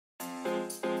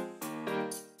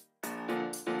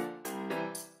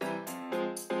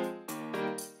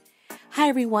Hi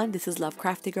everyone, this is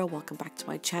Lovecrafty Girl. Welcome back to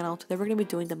my channel. Today we're going to be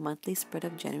doing the monthly spread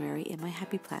of January in my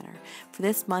happy planner. For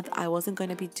this month, I wasn't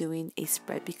going to be doing a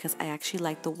spread because I actually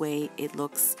like the way it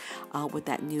looks with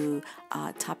that new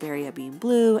top area being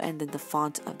blue, and then the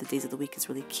font of the days of the week is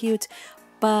really cute.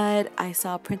 But I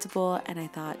saw printable and I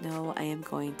thought, no, I am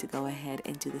going to go ahead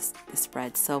and do this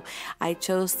spread. So I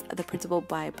chose the printable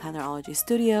by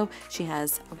Plannerologystudio. She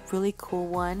has a really cool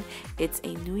one. It's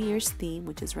a New Year's theme,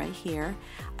 which is right here.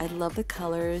 I love the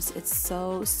colors. It's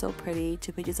so pretty.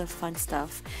 2 pages of fun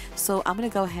stuff. So I'm gonna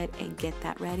go ahead and get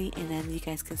that ready, and then you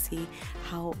guys can see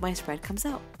how my spread comes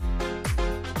out.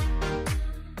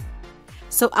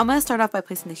 So I'm going to start off by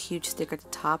placing a huge sticker at the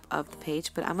top of the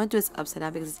page, but I'm going to do this upside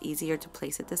down because it's easier to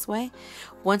place it this way.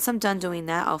 Once I'm done doing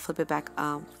that, I'll flip it back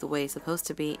the way it's supposed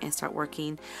to be and start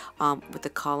working with the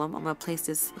column. I'm going to place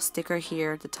this sticker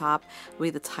here at the top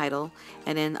with the title,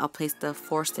 and then I'll place the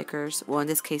 4 stickers, well in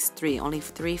this case 3, only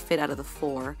 3 fit out of the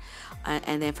 4,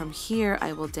 and then from here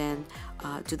I will then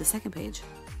do the second page.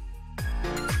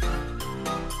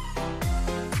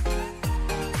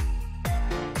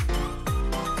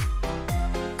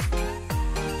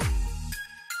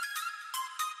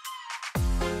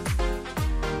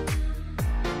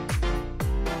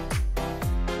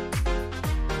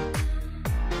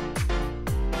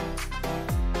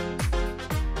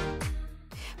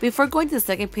 Before going to the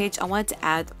second page, I wanted to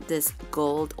add this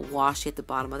gold washi at the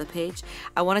bottom of the page.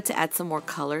 I wanted to add some more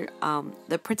color.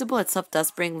 The printable itself does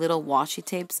bring little washi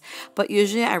tapes, but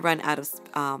usually I run out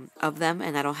of them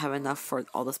and I don't have enough for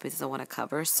all the spaces I want to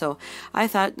cover. So I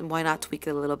thought, why not tweak it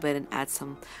a little bit and add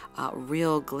some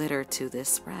real glitter to this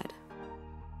spread.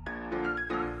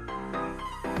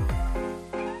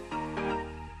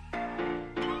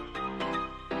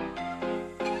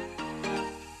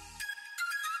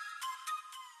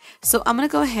 So I'm going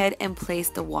to go ahead and place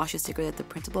the washi sticker that the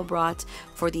printable brought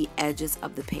for the edges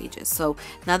of the pages. So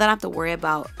now that I don't have to worry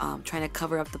about trying to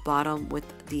cover up the bottom with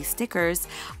these stickers,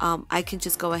 I can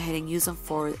just go ahead and use them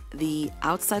for the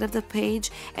outside of the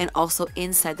page and also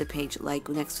inside the page, like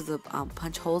next to the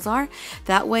punch holes are.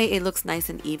 That way it looks nice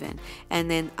and even.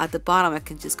 And then at the bottom I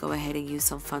can just go ahead and use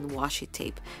some fun washi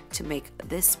tape to make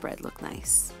this spread look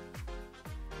nice.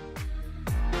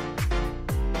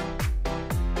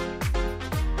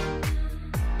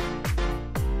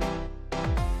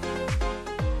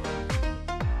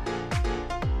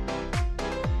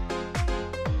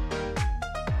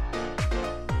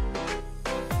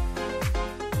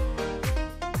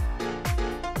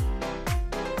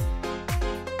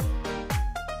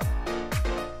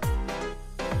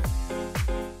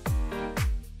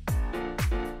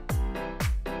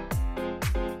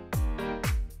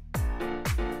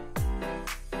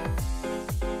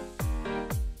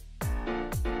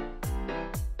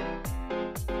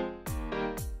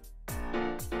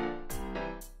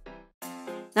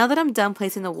 Now that I'm done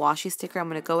placing the washi sticker, I'm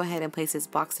going to go ahead and place this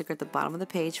box sticker at the bottom of the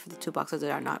page for the 2 boxes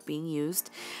that are not being used.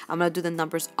 I'm going to do the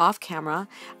numbers off camera.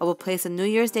 I will place a New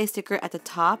Year's Day sticker at the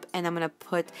top, and I'm going to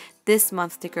put this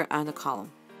month sticker on the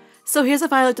column. So here's a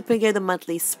final look to put together the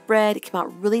monthly spread. It came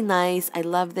out really nice. I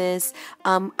love this.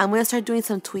 I'm going to start doing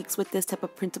some tweaks with this type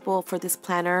of printable for this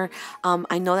planner.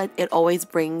 I know that it always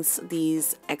brings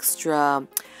these extra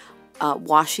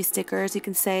washi stickers, you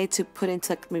can say, to put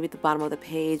into maybe the bottom of the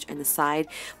page and the side,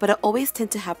 but I always tend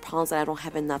to have problems that I don't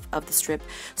have enough of the strip.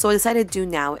 So what I decided to do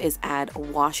now is add a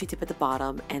washi tip at the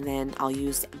bottom, and then I'll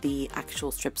use the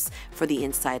actual strips for the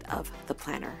inside of the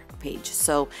planner page.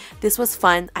 So this was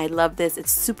fun. I love this.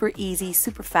 It's super easy,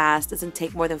 super fast. Doesn't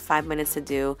take more than 5 minutes to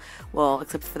do. Well,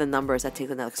 except for the numbers, that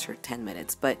takes an extra 10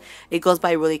 minutes, but it goes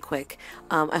by really quick.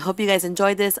 I hope you guys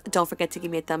enjoyed this. Don't forget to give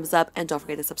me a thumbs up, and don't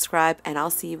forget to subscribe, and I'll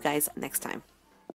see you guys next time.